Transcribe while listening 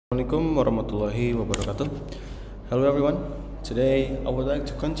Assalamualaikum warahmatullahi wabarakatuh. Hello everyone. Today I would like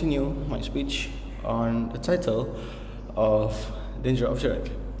to continue my speech on the title of Danger of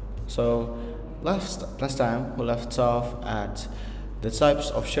Syiriq. So last time we left off at the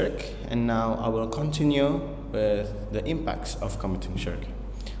types of shirk, and now I will continue with the impacts of committing shirk.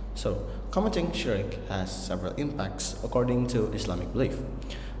 So committing shirk has several impacts according to Islamic belief.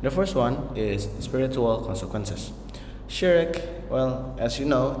 The first one is spiritual consequences. Syiriq, well, as you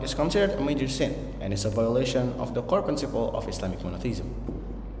know, is considered a major sin and is a violation of the core principle of Islamic monotheism.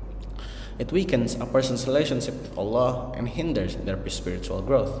 It weakens a person's relationship with Allah and hinders their spiritual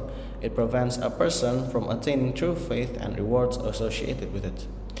growth. It prevents a person from attaining true faith and rewards associated with it.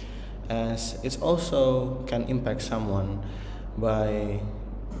 As it also can impact someone by,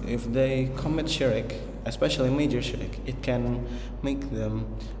 if they commit shirk, especially major shirk, it can make them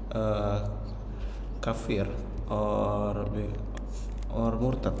kafir or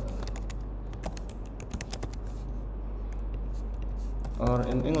murtad, or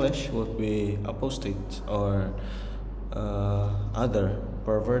in English would be apostate or other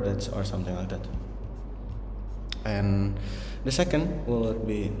perverted or something like that. And the second will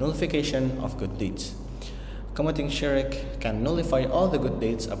be nullification of good deeds. Committing shirk can nullify all the good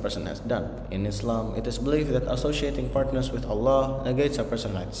deeds a person has done. In Islam, it is believed that associating partners with Allah negates a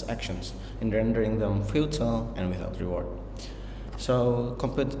person's actions in rendering them futile and without reward. So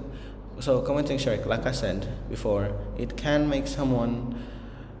committing shirk, like I said before, it can make someone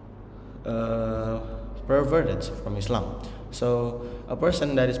perverted from Islam. So a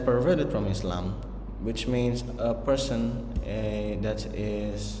person that is perverted from Islam, which means a person that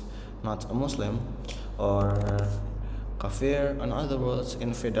is not a Muslim, or kafir, in other words,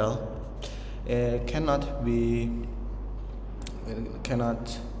 infidel, they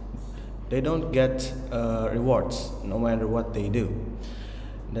don't get rewards no matter what they do.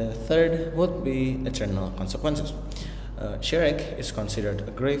 The third would be eternal consequences. Shirk is considered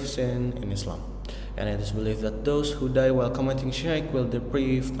a grave sin in Islam, and it is believed that those who die while committing shirk will be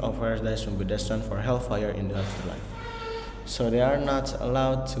deprived of paradise and be destined for hellfire in the afterlife. So they are not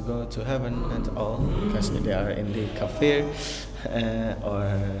allowed to go to heaven at all because they are indeed kafir or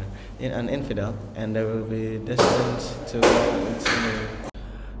an infidel, and they will be destined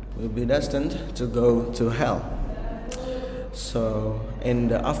to go to hell. So in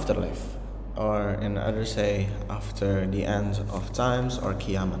the afterlife, or in others say after the end of times or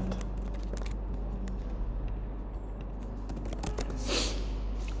Qiyamah.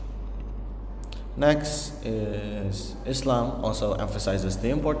 Next is Islam also emphasizes the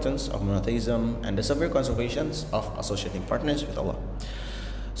importance of monotheism and the severe consequences of associating partners with Allah.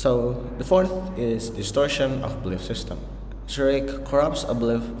 So the fourth is distortion of belief system. Syiriq corrupts a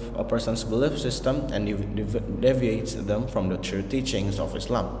person's belief system and deviates them from the true teachings of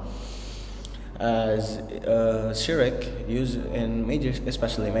Islam. As Syiriq used in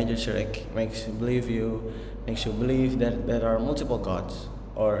especially major Syiriq, makes you believe that there are multiple gods,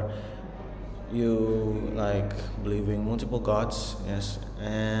 or you like believing multiple gods, yes,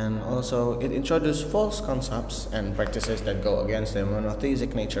 and also it introduces false concepts and practices that go against the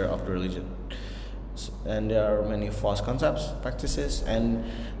monotheistic nature of the religion. And there are many false concepts, practices, and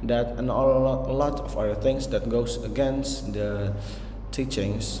a lot of other things that goes against the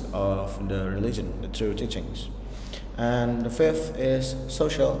teachings of the religion, the true teachings. And the fifth is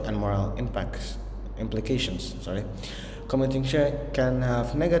social and moral implications. Committing shirk can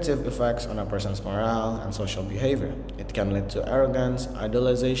have negative effects on a person's morale and social behavior. It can lead to arrogance,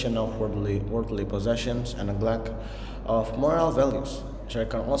 idolization of worldly possessions, and neglect of moral values.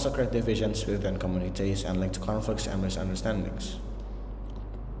 Shirk can also create divisions within communities and lead to conflicts and misunderstandings.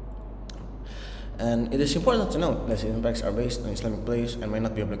 And it is important to note that these impacts are based on Islamic beliefs and may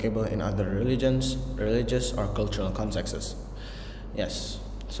not be applicable in other religious or cultural contexts. Yes,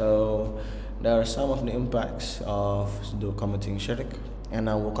 so there are some of the impacts of committing shirk, and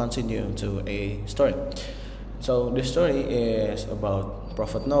I will continue to a story. So the story is about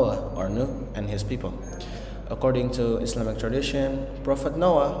Prophet Noah, or Nuh, and his people. According to Islamic tradition, Prophet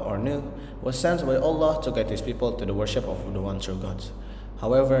Noah, or Nuh, was sent by Allah to guide his people to the worship of the one true God.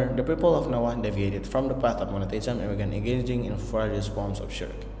 However, the people of Noah deviated from the path of monotheism and began engaging in various forms of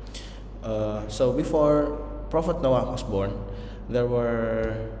shirk. So before Prophet Noah was born, there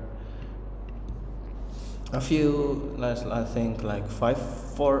were a few, I think like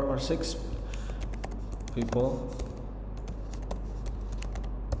 4 or 6 people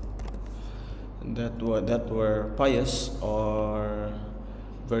that were pious or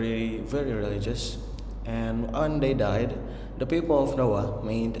very, very religious, and when they died, the people of Noah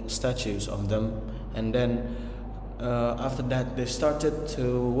made statues of them, and then after that they started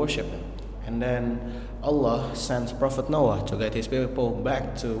to worship him. And then Allah sent Prophet Noah to get his people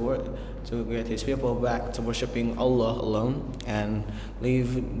back to worshiping Allah alone, and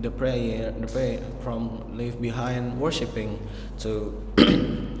leave leave behind worshiping to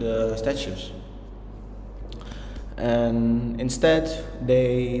the statues. And instead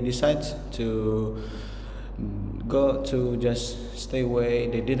they decide to go to just stay away.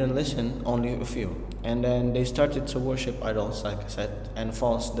 They didn't listen, only a few. And then they started to worship idols, like I said, and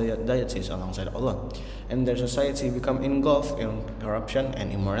false deities alongside Allah. And their society became engulfed in corruption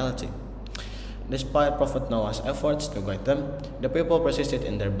and immorality. Despite Prophet Noah's efforts to guide them, the people persisted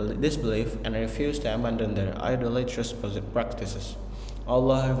in their disbelief and refused to abandon their idolatrous practices.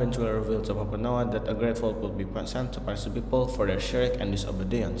 Allah eventually revealed to Prophet Noah that a great flood would be sent to punish the people for their shirk and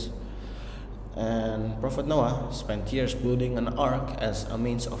disobedience. And Prophet Noah spent years building an ark as a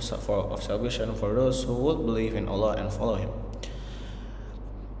means of salvation for those who would believe in Allah and follow Him.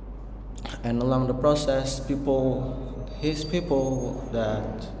 And along the process, his people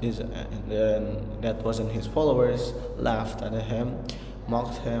that wasn't his followers laughed at him,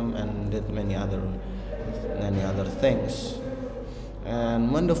 mocked him, and did many other things.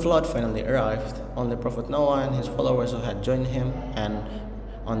 And when the flood finally arrived, only Prophet Noah and his followers who had joined him and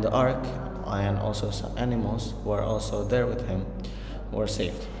on the ark, and also some animals were also there with him, were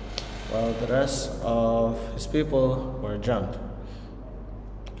saved, while the rest of his people were drowned.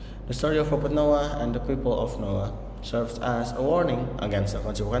 The story of Prophet Noah and the people of Noah serves as a warning against the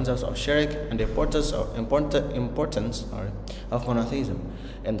consequences of Syiriq and the importance of monotheism,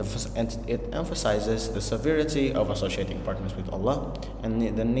 and it emphasizes the severity of associating partners with Allah and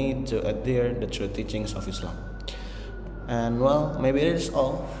the need to adhere the true teachings of Islam. And well, maybe it is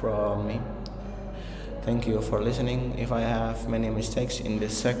all from me. Thank you for listening. If I have many mistakes in the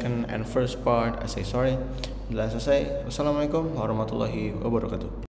second and first part, I say sorry. Last I say, Wassalamualaikum warahmatullahi wabarakatuh.